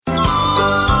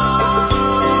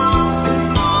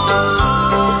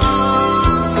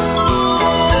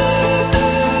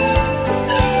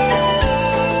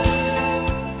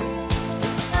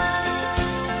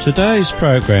Today's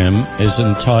program is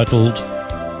entitled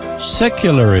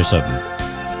Secularism,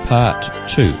 Part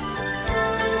 2.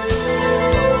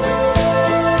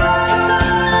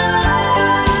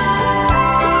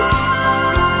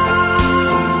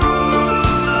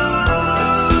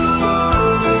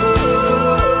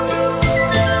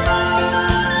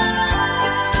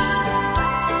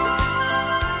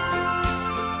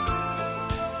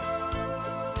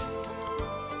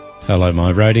 Hello, my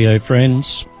radio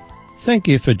friends. Thank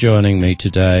you for joining me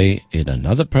today in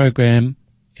another program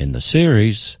in the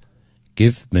series,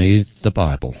 Give Me the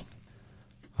Bible.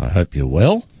 I hope you're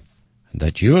well and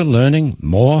that you are learning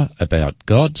more about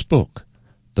God's book,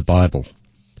 the Bible,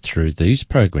 through these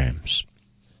programs.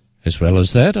 As well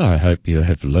as that, I hope you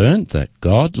have learned that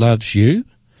God loves you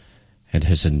and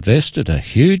has invested a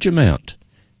huge amount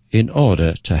in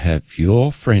order to have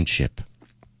your friendship.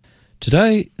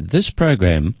 Today, this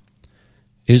program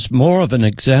is more of an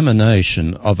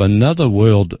examination of another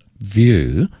world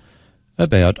view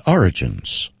about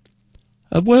origins,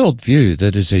 a world view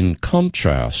that is in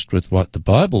contrast with what the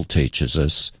Bible teaches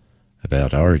us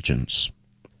about origins.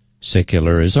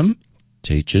 Secularism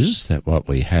teaches that what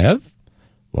we have,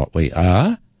 what we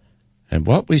are, and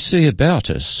what we see about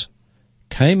us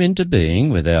came into being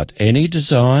without any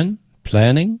design,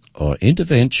 planning, or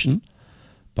intervention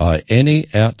by any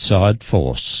outside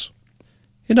force.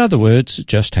 In other words, it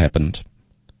just happened.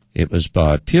 It was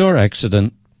by pure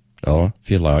accident, or,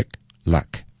 if you like,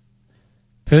 luck.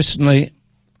 Personally,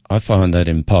 I find that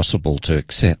impossible to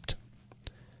accept,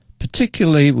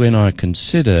 particularly when I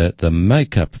consider the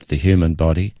makeup of the human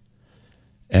body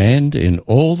and in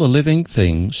all the living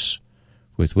things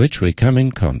with which we come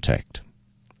in contact.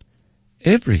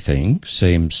 Everything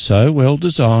seems so well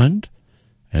designed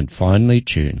and finely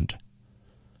tuned.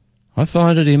 I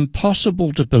find it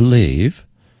impossible to believe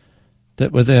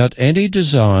that without any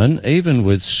design, even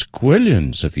with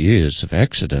squillions of years of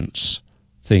accidents,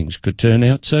 things could turn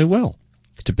out so well,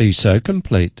 to be so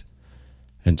complete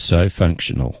and so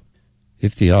functional.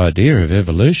 If the idea of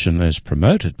evolution as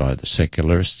promoted by the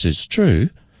secularists is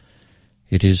true,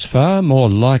 it is far more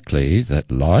likely that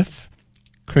life,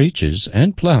 creatures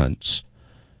and plants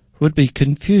would be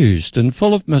confused and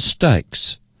full of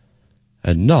mistakes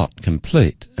and not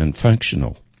complete and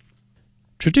functional.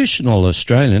 Traditional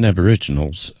Australian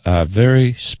Aboriginals are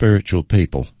very spiritual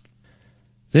people.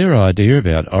 Their idea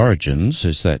about origins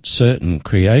is that certain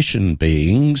creation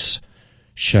beings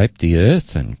shaped the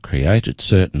earth and created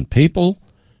certain people,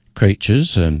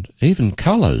 creatures, and even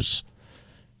colours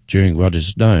during what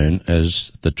is known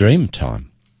as the dream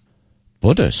time.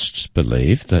 Buddhists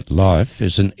believe that life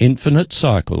is an infinite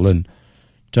cycle and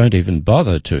don't even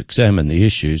bother to examine the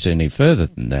issues any further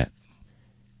than that.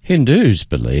 Hindus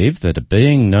believe that a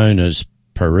being known as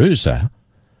Purusa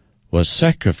was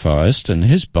sacrificed and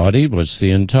his body was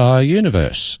the entire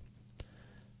universe.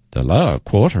 The lower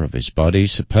quarter of his body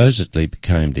supposedly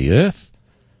became the earth,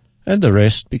 and the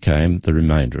rest became the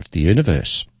remainder of the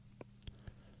universe.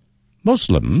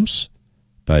 Muslims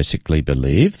basically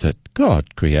believe that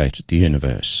God created the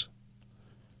universe.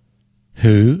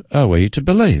 Who are we to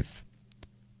believe?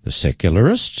 The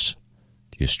secularists,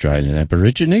 the Australian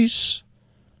Aborigines,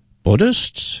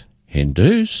 Buddhists,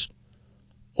 Hindus,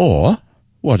 or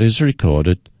what is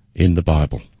recorded in the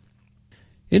Bible?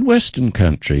 In Western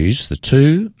countries, the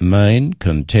two main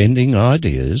contending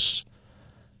ideas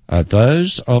are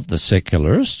those of the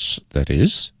secularists, that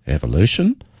is,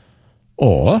 evolution,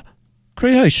 or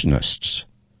creationists,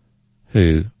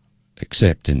 who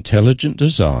accept intelligent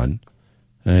design,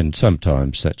 and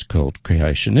sometimes that's called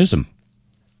creationism.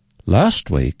 Last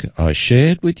week I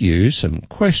shared with you some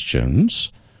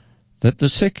questions that the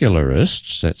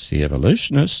secularists, that's the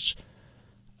evolutionists,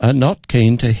 are not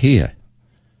keen to hear,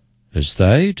 as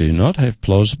they do not have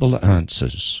plausible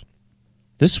answers.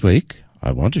 This week,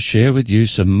 I want to share with you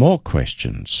some more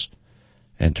questions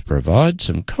and to provide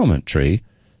some commentary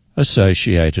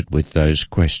associated with those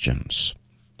questions.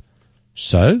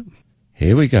 So,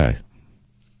 here we go.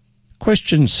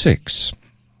 Question 6.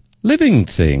 Living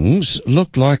things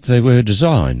look like they were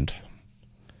designed.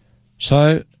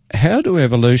 So, how do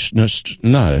evolutionists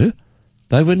know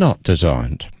they were not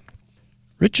designed?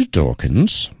 Richard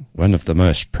Dawkins, one of the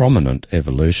most prominent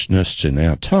evolutionists in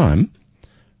our time,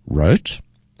 wrote,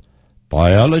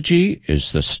 "Biology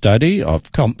is the study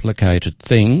of complicated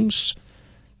things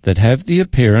that have the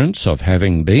appearance of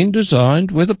having been designed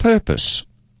with a purpose."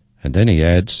 And then he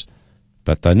adds,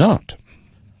 "But they're not."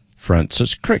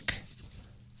 Francis Crick,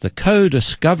 the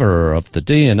co-discoverer of the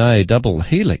DNA double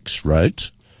helix,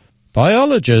 wrote,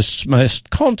 "Biologists must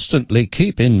constantly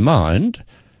keep in mind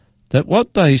that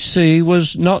what they see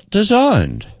was not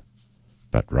designed,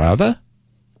 but rather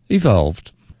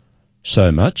evolved.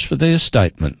 So much for their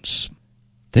statements.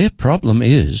 Their problem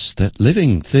is that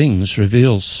living things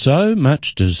reveal so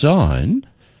much design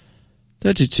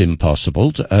that it's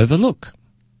impossible to overlook.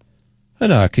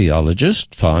 An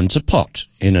archaeologist finds a pot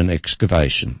in an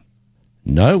excavation.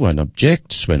 No one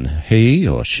objects when he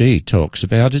or she talks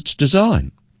about its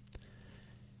design.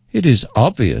 It is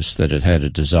obvious that it had a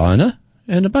designer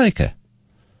and a maker.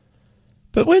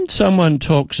 But when someone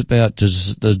talks about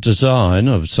the design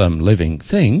of some living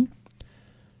thing,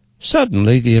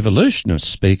 suddenly the evolutionists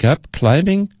speak up,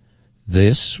 claiming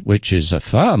this, which is a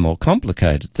far more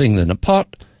complicated thing than a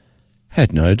pot,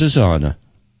 had no designer.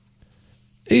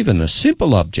 Even a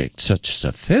simple object such as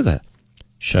a feather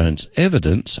shows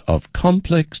evidence of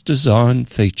complex design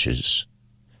features.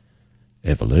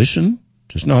 Evolution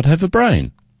does not have a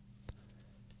brain.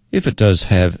 If it does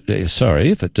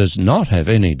not have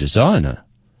any designer,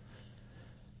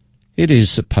 it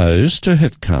is supposed to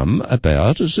have come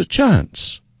about as a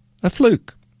chance, a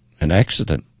fluke, an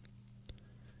accident.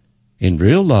 In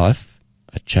real life,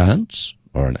 a chance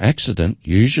or an accident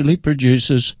usually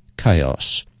produces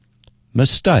chaos,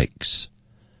 mistakes,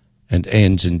 and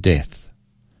ends in death.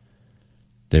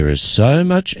 There is so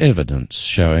much evidence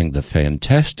showing the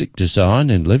fantastic design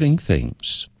in living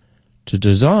things. To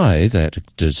deny that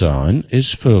design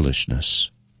is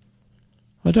foolishness.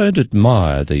 I don't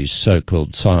admire these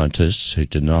so-called scientists who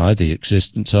deny the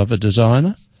existence of a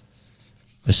designer,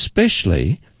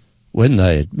 especially when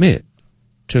they admit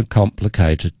to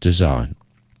complicated design.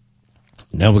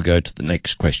 Now we'll go to the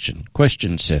next question.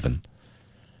 Question 7.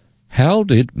 How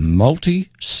did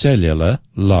multicellular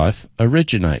life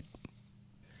originate?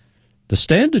 The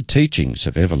standard teachings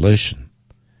of evolution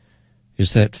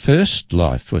is that first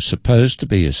life was supposed to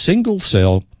be a single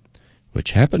cell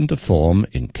which happened to form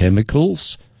in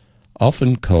chemicals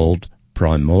often called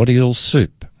primordial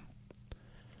soup.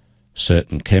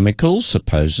 Certain chemicals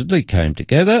supposedly came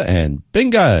together and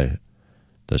bingo!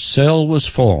 The cell was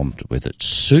formed with its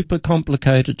super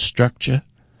complicated structure,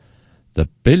 the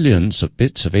billions of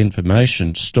bits of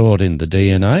information stored in the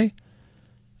DNA,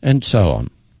 and so on.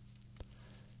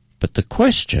 But the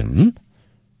question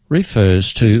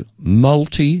refers to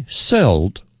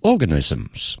multi-celled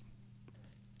organisms.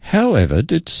 However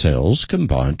did cells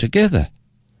combine together?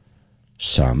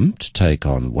 Some to take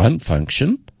on one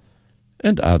function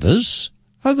and others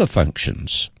other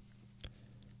functions.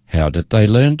 How did they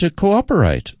learn to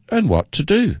cooperate and what to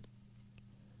do?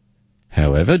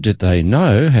 However did they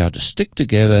know how to stick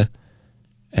together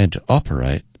and to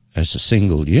operate as a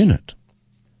single unit?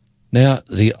 Now,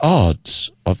 the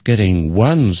odds of getting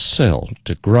one cell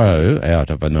to grow out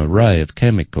of an array of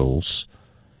chemicals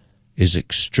is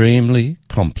extremely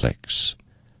complex,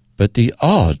 but the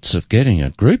odds of getting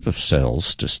a group of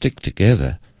cells to stick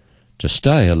together, to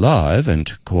stay alive and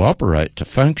to cooperate to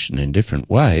function in different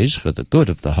ways for the good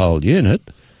of the whole unit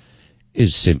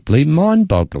is simply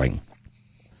mind-boggling.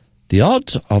 The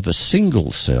odds of a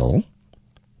single cell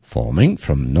forming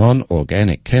from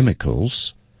non-organic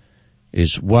chemicals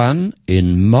is 1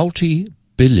 in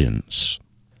multi-billions.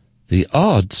 The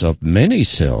odds of many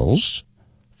cells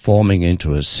forming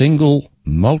into a single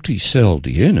multi-celled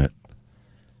unit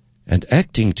and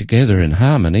acting together in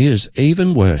harmony is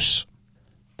even worse.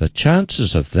 The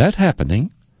chances of that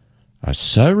happening are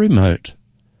so remote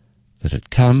that it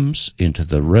comes into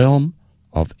the realm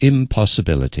of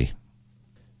impossibility.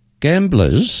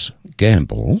 Gamblers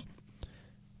gamble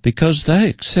because they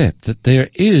accept that there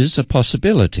is a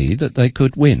possibility that they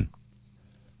could win.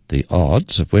 The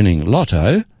odds of winning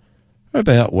lotto are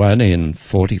about 1 in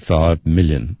 45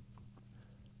 million.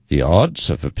 The odds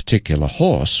of a particular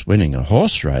horse winning a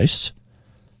horse race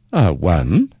are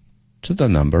 1 to the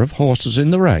number of horses in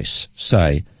the race,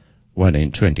 say 1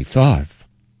 in 25.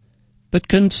 But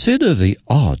consider the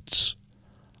odds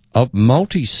of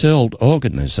multi-celled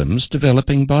organisms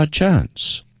developing by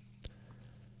chance.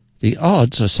 The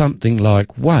odds are something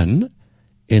like 1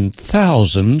 in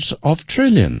thousands of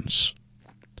trillions.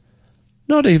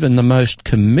 Not even the most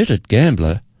committed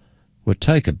gambler would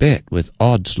take a bet with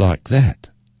odds like that.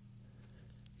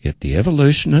 Yet the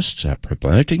evolutionists are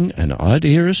promoting an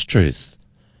idea as truth,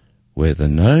 where the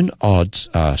known odds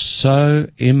are so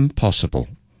impossible.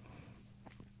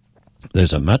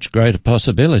 There's a much greater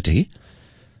possibility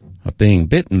of being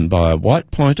bitten by a white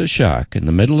pointer shark in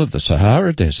the middle of the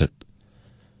Sahara Desert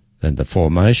than the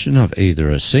formation of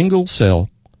either a single cell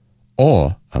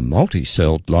or a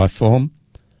multi-celled life form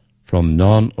from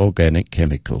non-organic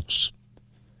chemicals.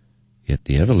 Yet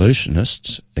the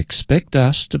evolutionists expect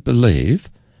us to believe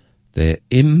their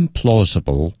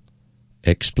implausible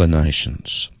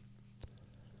explanations.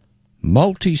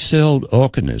 multi-celled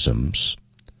organisms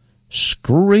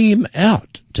scream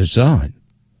out design.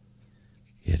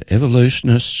 Yet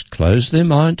evolutionists close their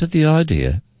mind to the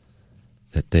idea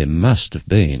that there must have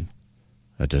been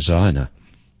a designer.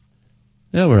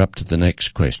 Now we're up to the next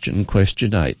question,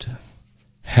 question 8.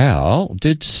 How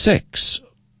did sex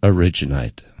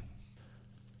originate?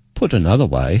 Put another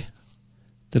way,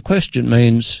 the question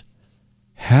means,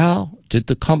 how did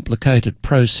the complicated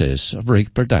process of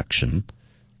reproduction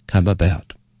come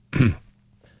about?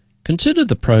 Consider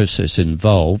the process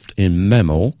involved in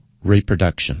mammal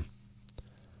reproduction.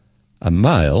 A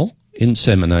male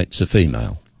inseminates a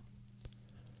female.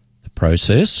 The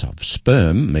process of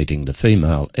sperm meeting the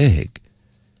female egg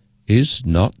is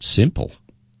not simple.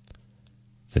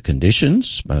 The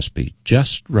conditions must be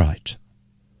just right.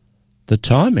 The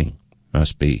timing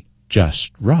must be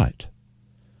just right.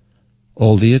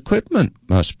 All the equipment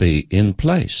must be in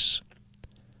place.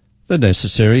 The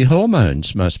necessary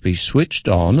hormones must be switched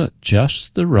on at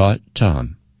just the right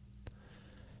time.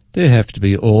 There have to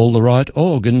be all the right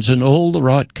organs and all the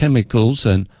right chemicals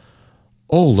and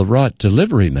all the right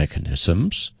delivery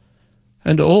mechanisms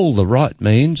and all the right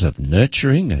means of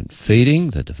nurturing and feeding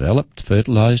the developed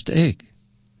fertilized egg.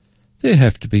 There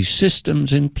have to be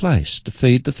systems in place to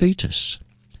feed the fetus,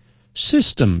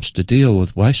 systems to deal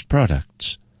with waste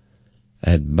products,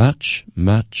 and much,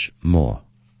 much more.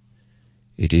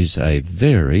 It is a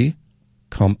very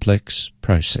complex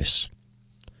process.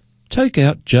 Take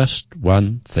out just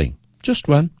one thing, just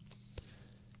one,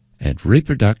 and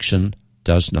reproduction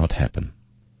does not happen.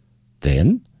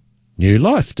 Then new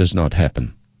life does not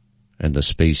happen, and the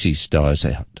species dies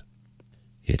out.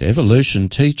 Yet evolution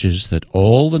teaches that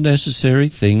all the necessary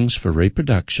things for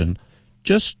reproduction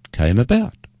just came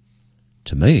about.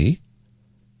 To me,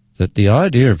 that the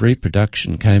idea of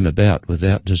reproduction came about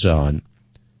without design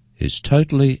is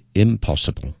totally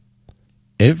impossible.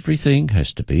 Everything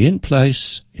has to be in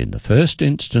place in the first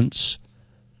instance,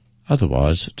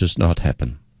 otherwise it does not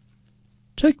happen.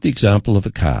 Take the example of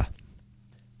a car.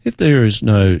 If there is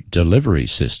no delivery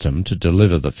system to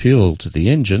deliver the fuel to the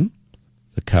engine,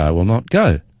 the car will not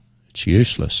go. It's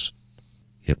useless.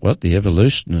 Yet what the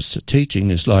evolutionists are teaching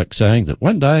is like saying that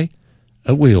one day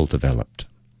a wheel developed.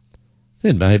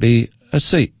 Then maybe a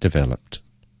seat developed,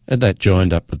 and that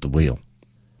joined up with the wheel.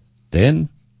 Then,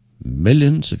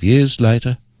 millions of years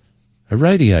later, a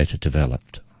radiator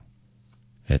developed.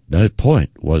 At no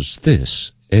point was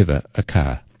this ever a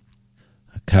car.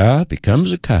 A car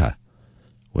becomes a car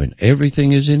when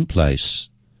everything is in place,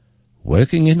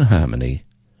 working in harmony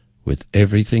with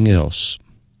everything else.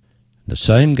 The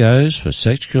same goes for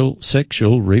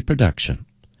sexual reproduction.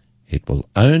 It will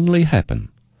only happen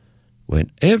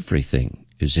when everything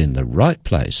is in the right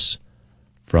place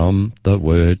from the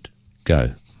word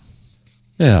go.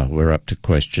 Now we're up to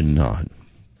question 9.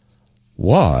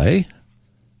 Why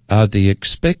are the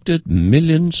expected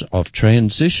millions of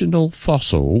transitional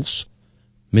fossils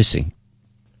missing?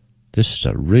 This is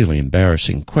a really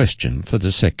embarrassing question for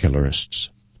the secularists.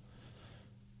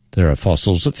 There are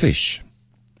fossils of fish.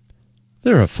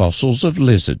 There are fossils of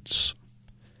lizards.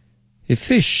 If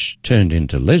fish turned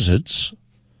into lizards,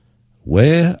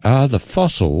 where are the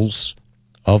fossils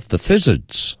of the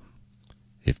physids?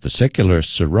 If the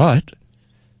secularists are right,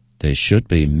 there should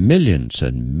be millions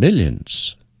and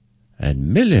millions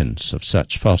and millions of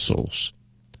such fossils.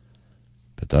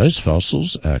 But those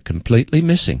fossils are completely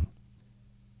missing.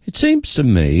 It seems to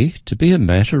me to be a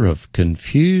matter of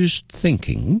confused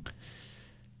thinking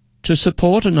to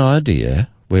support an idea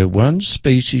where one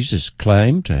species is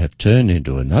claimed to have turned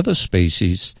into another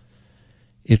species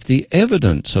if the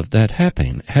evidence of that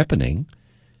happening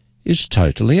is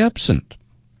totally absent.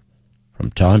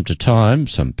 From time to time,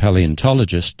 some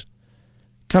paleontologist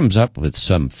comes up with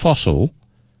some fossil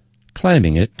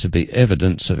claiming it to be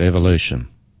evidence of evolution.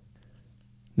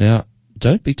 Now,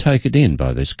 don't be taken in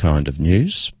by this kind of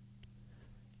news.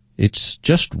 It's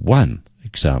just one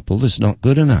example is not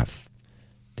good enough.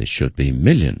 There should be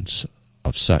millions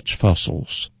of such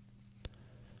fossils.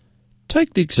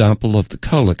 Take the example of the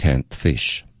coelacanth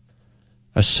fish.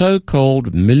 A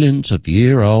so-called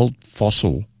millions-of-year-old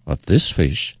fossil of this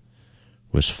fish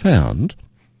was found,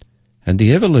 and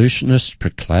the evolutionists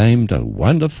proclaimed a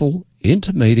wonderful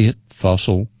intermediate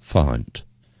fossil find.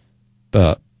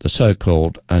 But the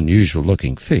so-called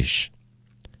unusual-looking fish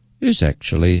is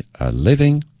actually a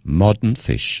living modern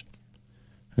fish,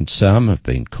 and some have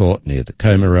been caught near the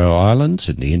Comoro Islands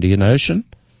in the Indian Ocean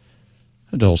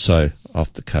and also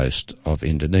off the coast of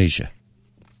Indonesia.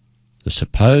 The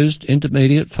supposed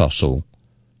intermediate fossil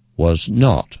was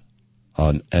not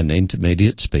on an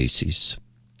intermediate species.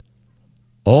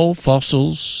 All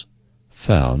fossils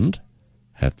found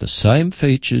have the same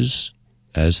features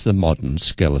as the modern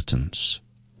skeletons.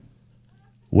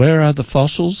 Where are the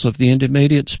fossils of the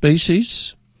intermediate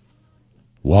species?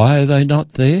 Why are they not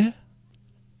there?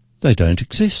 They don't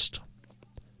exist.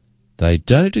 They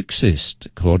don't exist,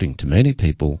 according to many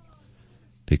people,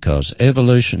 because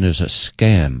evolution is a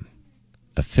scam,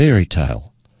 a fairy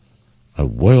tale, a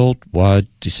worldwide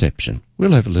deception.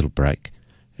 We'll have a little break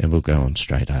and we'll go on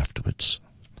straight afterwards.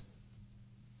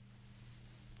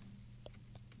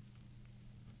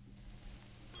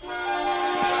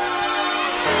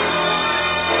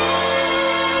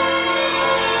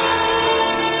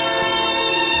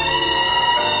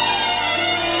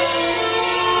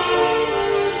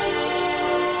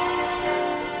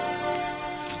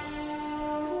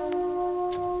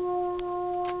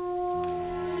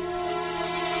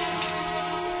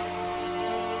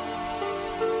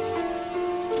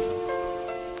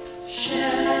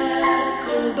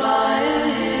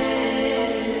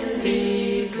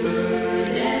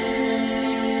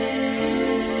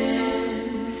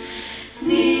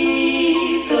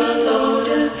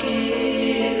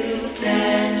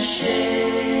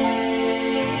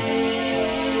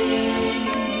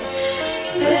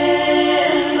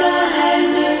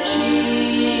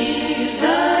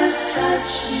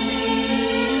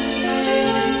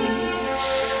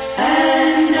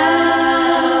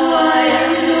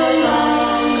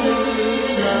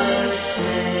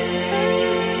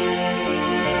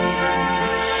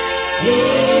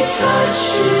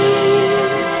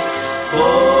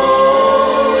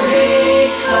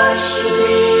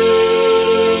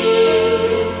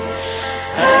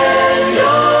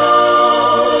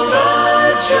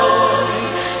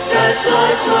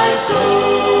 My soul,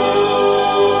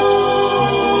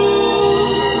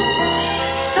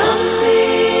 something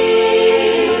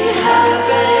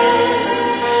happened,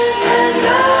 and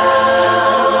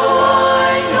now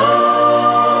I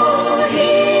know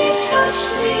He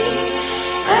touched me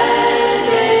and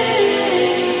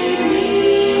made me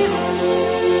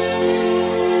whole.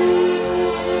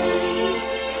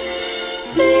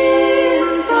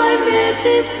 Since I met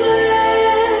this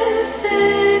blessed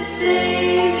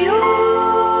Savior,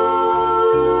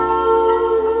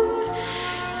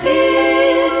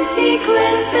 He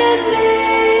cleansed and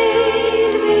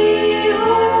made me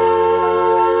whole.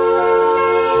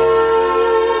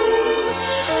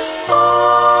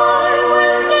 I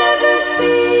will never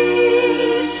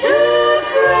cease to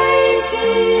praise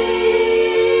Him.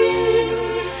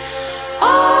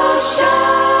 I'll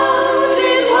shout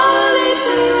it while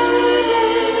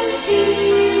eternity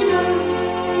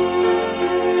knows.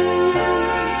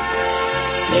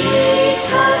 He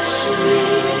touched me.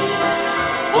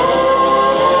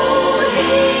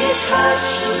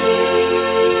 Touch me,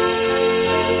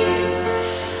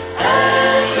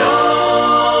 and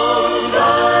all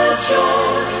the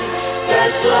joy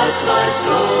that floods my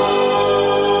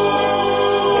soul.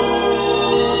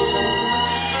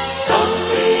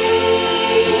 Something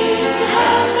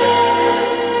happened,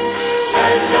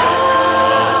 and now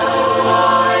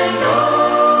I know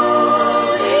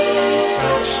He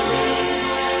touched me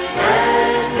and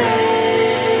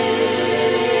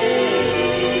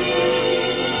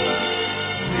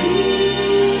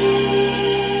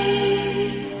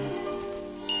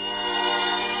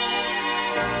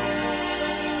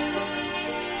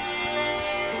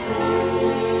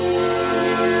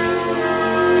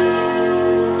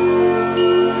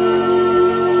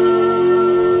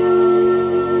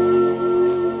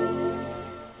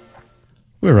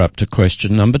We're up to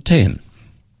question number 10,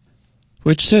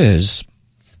 which says,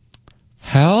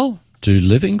 how do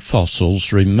living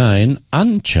fossils remain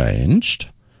unchanged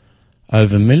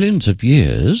over millions of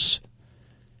years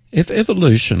if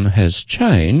evolution has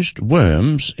changed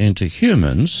worms into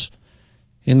humans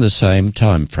in the same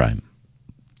time frame?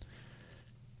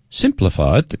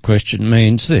 Simplified, the question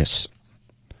means this.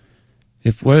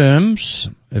 If worms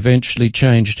eventually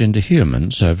changed into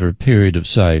humans over a period of,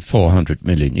 say, 400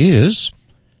 million years,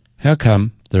 how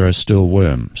come there are still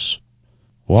worms?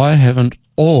 Why haven't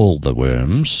all the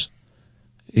worms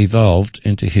evolved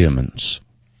into humans?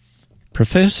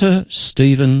 Professor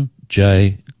Stephen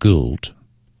Jay Gould,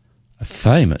 a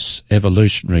famous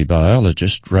evolutionary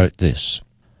biologist, wrote this: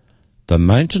 "The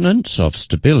maintenance of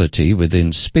stability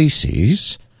within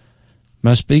species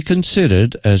must be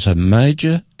considered as a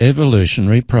major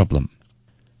evolutionary problem."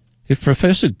 If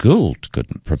Professor Gould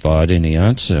couldn't provide any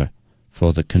answer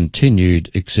for the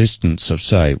continued existence of,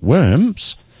 say,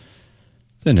 worms,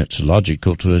 then it's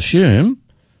logical to assume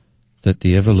that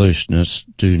the evolutionists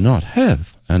do not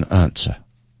have an answer.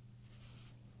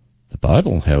 The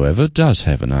Bible, however, does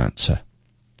have an answer.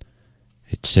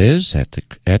 It says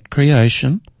at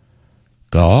creation,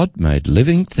 God made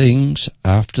living things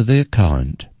after their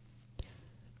kind,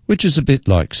 which is a bit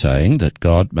like saying that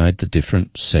God made the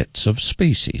different sets of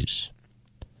species.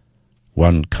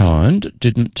 One kind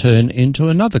didn't turn into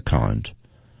another kind.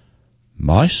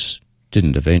 Mice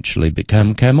didn't eventually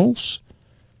become camels,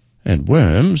 and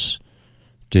worms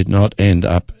did not end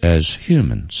up as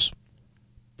humans.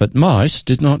 But mice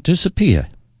did not disappear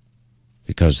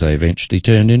because they eventually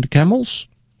turned into camels.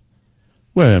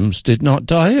 Worms did not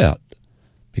die out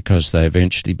because they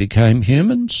eventually became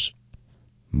humans.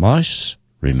 Mice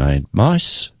remained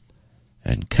mice,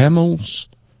 and camels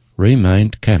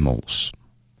remained camels.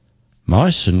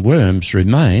 Mice and worms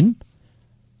remain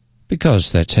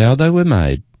because that's how they were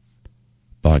made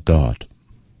by God.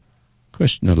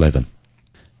 Question 11.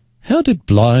 How did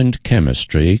blind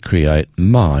chemistry create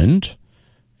mind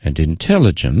and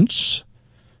intelligence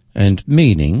and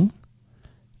meaning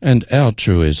and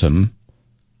altruism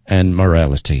and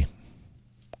morality?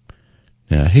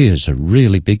 Now here's a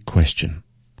really big question.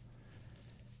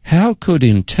 How could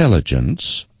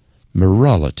intelligence,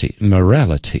 morality,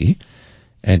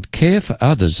 and care for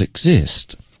others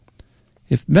exist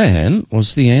if man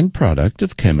was the end product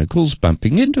of chemicals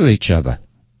bumping into each other?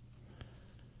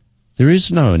 There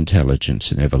is no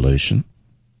intelligence in evolution.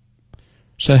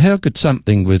 So how could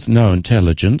something with no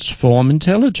intelligence form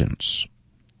intelligence?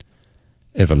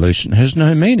 Evolution has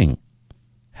no meaning.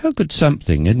 How could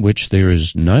something in which there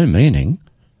is no meaning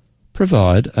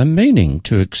provide a meaning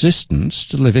to existence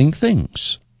to living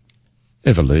things?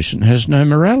 Evolution has no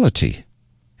morality.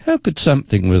 How could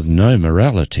something with no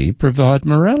morality provide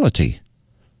morality?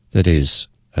 That is,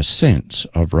 a sense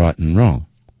of right and wrong.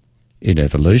 In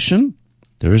evolution,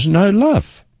 there is no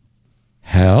love.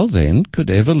 How, then, could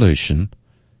evolution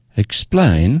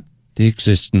explain the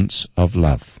existence of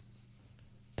love?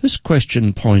 This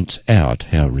question points out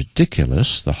how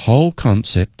ridiculous the whole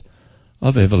concept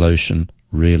of evolution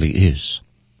really is.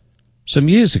 Some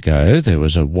years ago, there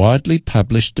was a widely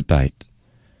published debate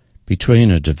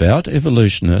between a devout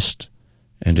evolutionist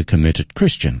and a committed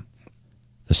Christian.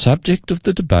 The subject of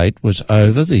the debate was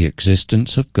over the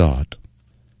existence of God.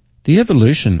 The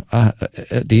evolutionist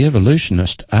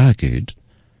argued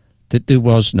that there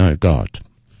was no God.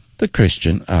 The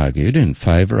Christian argued in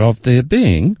favour of there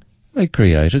being a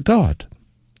creator God.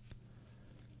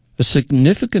 A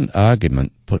significant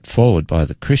argument put forward by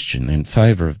the Christian in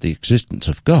favour of the existence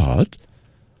of God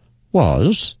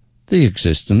was the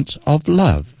existence of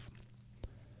love.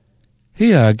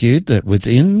 He argued that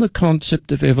within the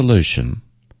concept of evolution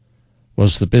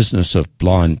was the business of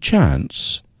blind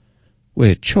chance,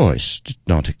 where choice did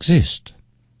not exist.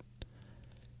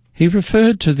 He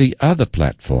referred to the other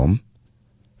platform,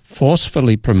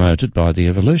 forcefully promoted by the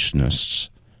evolutionists,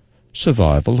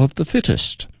 survival of the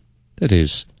fittest, that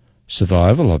is,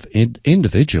 survival of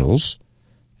individuals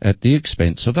at the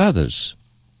expense of others.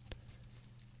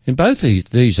 In both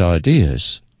these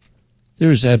ideas,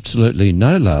 there is absolutely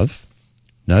no love,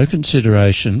 no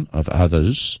consideration of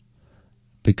others,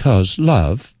 because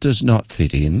love does not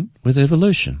fit in with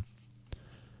evolution.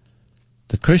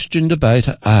 The Christian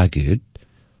debater argued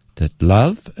that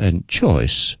love and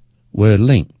choice were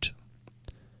linked,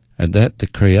 and that the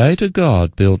Creator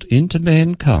God built into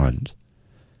mankind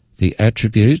the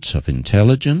attributes of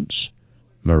intelligence,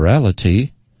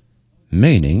 morality,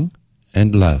 meaning,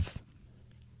 and love.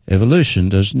 Evolution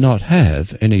does not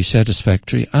have any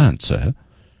satisfactory answer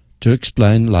to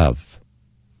explain love,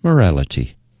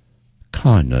 morality,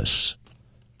 kindness,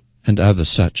 and other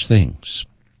such things.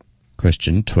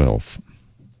 Question 12.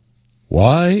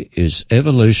 Why is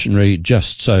evolutionary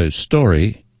just-so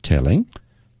storytelling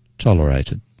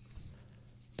tolerated?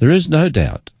 There is no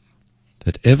doubt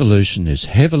that evolution is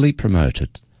heavily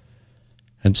promoted,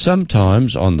 and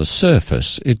sometimes on the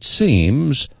surface it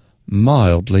seems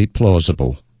mildly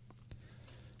plausible.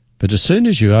 But as soon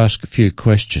as you ask a few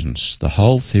questions, the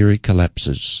whole theory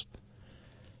collapses.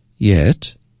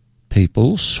 Yet,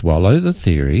 people swallow the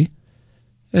theory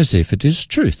as if it is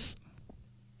truth.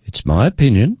 It's my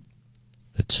opinion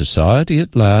that society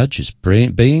at large is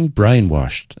being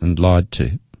brainwashed and lied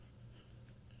to.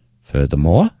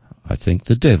 Furthermore, I think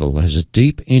the devil has a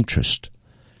deep interest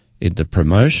in the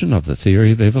promotion of the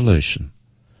theory of evolution,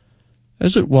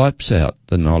 as it wipes out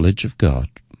the knowledge of God.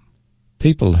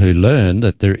 People who learn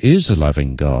that there is a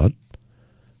loving God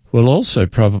will also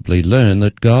probably learn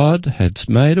that God has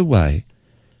made a way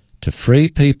to free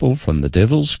people from the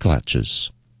devil's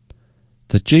clutches,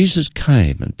 that Jesus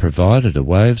came and provided a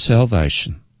way of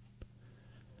salvation.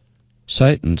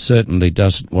 Satan certainly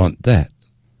doesn't want that,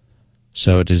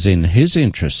 so it is in his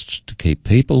interest to keep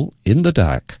people in the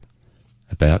dark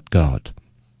about God.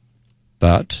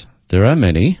 But there are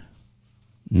many,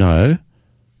 no,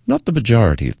 not the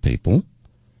majority of people,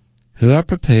 who are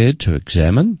prepared to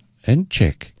examine and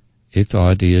check if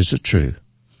ideas are true.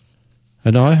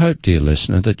 And I hope, dear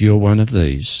listener, that you're one of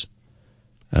these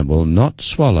and will not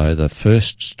swallow the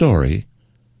first story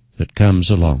that comes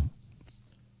along.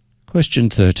 Question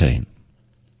 13.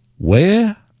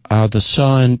 Where are the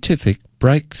scientific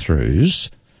breakthroughs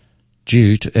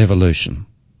due to evolution?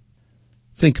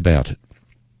 Think about it.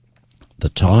 The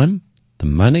time, the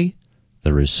money,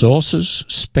 the resources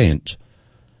spent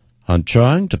on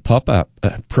trying to prop up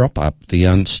the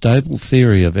unstable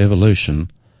theory of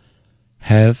evolution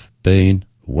have been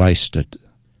wasted.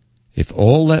 If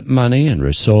all that money and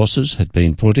resources had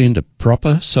been put into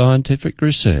proper scientific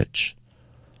research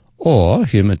or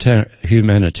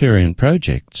humanitarian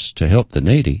projects to help the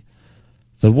needy,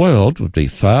 the world would be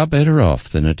far better off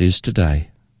than it is today.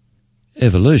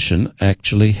 Evolution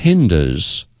actually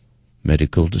hinders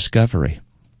medical discovery.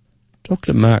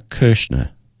 Dr. Mark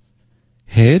Kirschner,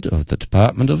 head of the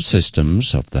Department of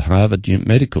Systems of the Harvard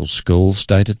Medical School,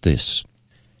 stated this: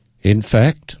 "In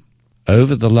fact,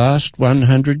 over the last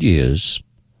 100 years,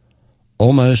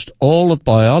 almost all of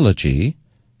biology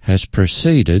has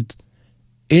proceeded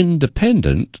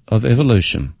independent of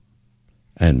evolution,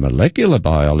 and molecular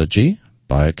biology,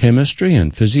 biochemistry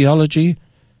and physiology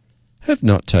have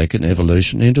not taken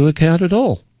evolution into account at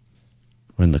all.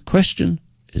 When the question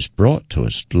is brought to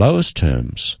its lowest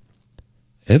terms,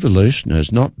 evolution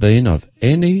has not been of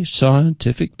any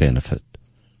scientific benefit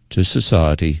to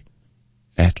society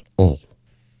at all."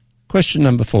 Question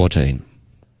number 14.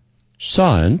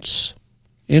 Science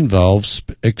involves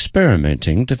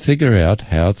experimenting to figure out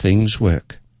how things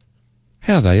work,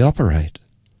 how they operate.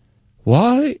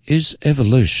 Why is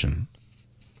evolution,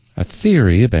 a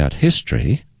theory about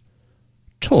history,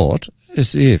 taught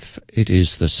as if it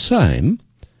is the same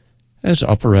as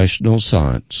operational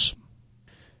science?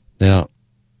 Now,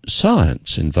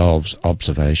 science involves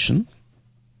observation,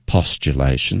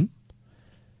 postulation,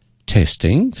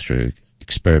 testing through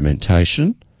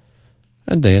experimentation,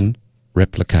 and then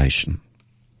replication.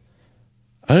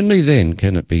 Only then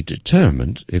can it be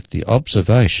determined if the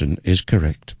observation is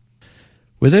correct.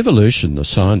 With evolution, the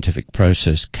scientific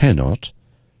process cannot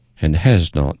and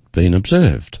has not been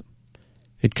observed.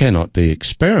 It cannot be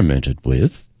experimented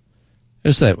with,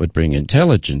 as that would bring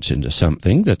intelligence into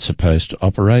something that's supposed to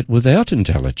operate without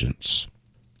intelligence.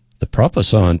 The proper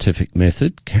scientific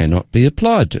method cannot be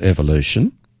applied to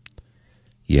evolution,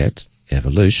 yet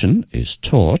evolution is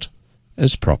taught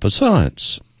as proper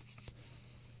science.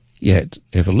 Yet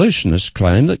evolutionists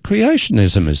claim that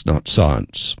creationism is not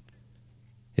science.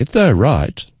 If they're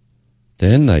right,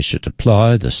 then they should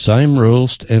apply the same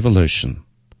rules to evolution.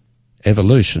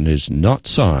 Evolution is not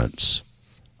science,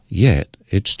 yet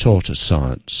it's taught as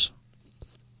science.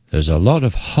 There's a lot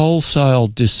of wholesale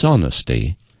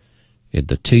dishonesty in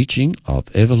the teaching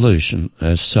of evolution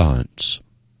as science.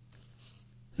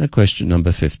 Now, question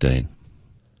number 15.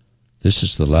 This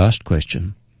is the last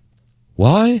question.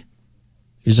 Why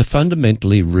is a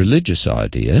fundamentally religious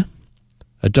idea,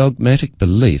 a dogmatic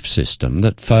belief system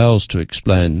that fails to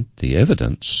explain the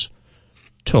evidence,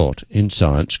 taught in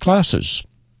science classes?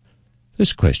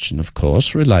 This question, of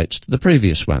course, relates to the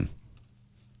previous one.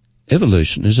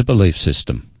 Evolution is a belief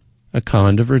system, a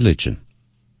kind of religion,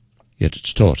 yet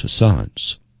it's taught as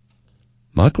science.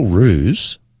 Michael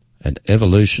Ruse, an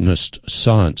evolutionist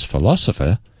science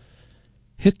philosopher,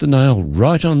 hit the nail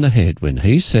right on the head when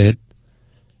he said,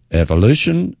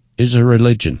 "Evolution is a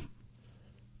religion.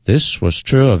 This was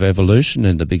true of evolution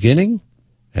in the beginning,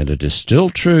 and it is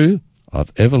still true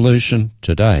of evolution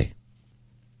today."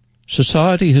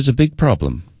 Society has a big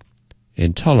problem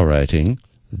in tolerating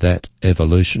that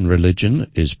evolution religion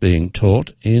is being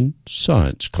taught in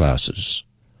science classes.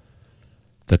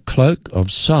 The cloak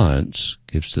of science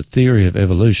gives the theory of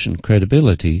evolution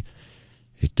credibility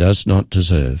it does not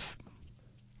deserve.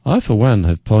 I, for one,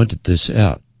 have pointed this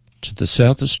out to the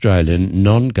South Australian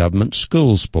Non-Government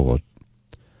Schools Board,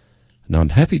 and I'm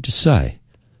happy to say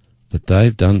that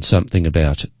they've done something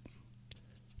about it.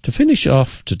 To finish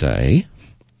off today,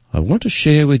 I want to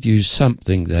share with you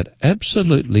something that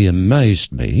absolutely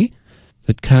amazed me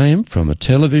that came from a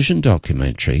television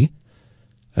documentary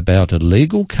about a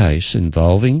legal case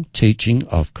involving teaching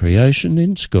of creation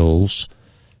in schools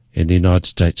in the United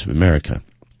States of America.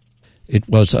 It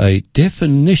was a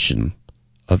definition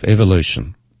of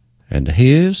evolution, and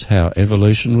here's how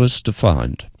evolution was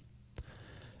defined: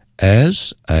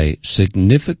 as a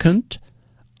significant,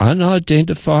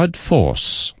 unidentified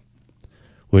force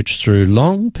which through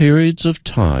long periods of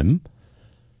time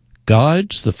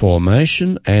guides the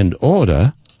formation and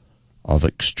order of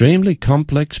extremely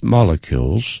complex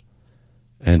molecules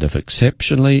and of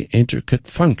exceptionally intricate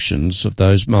functions of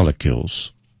those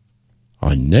molecules.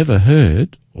 I never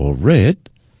heard or read,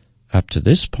 up to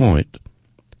this point,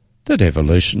 that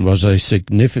evolution was a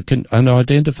significant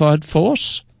unidentified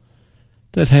force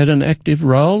that had an active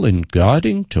role in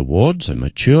guiding towards a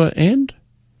mature end.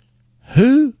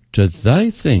 Who do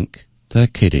they think they're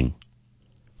kidding?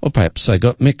 Or perhaps they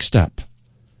got mixed up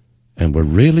and were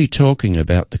really talking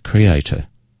about the Creator,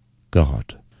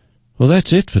 God. Well,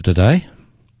 that's it for today.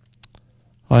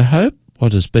 I hope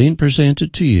what has been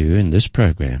presented to you in this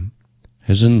program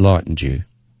has enlightened you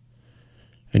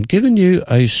and given you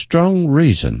a strong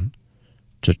reason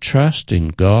to trust in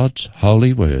God's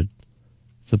holy word,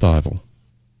 the Bible.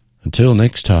 Until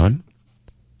next time,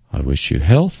 I wish you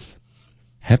health,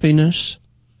 happiness,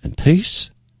 and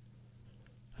peace,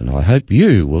 and I hope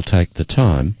you will take the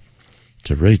time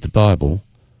to read the Bible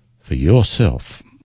for yourself.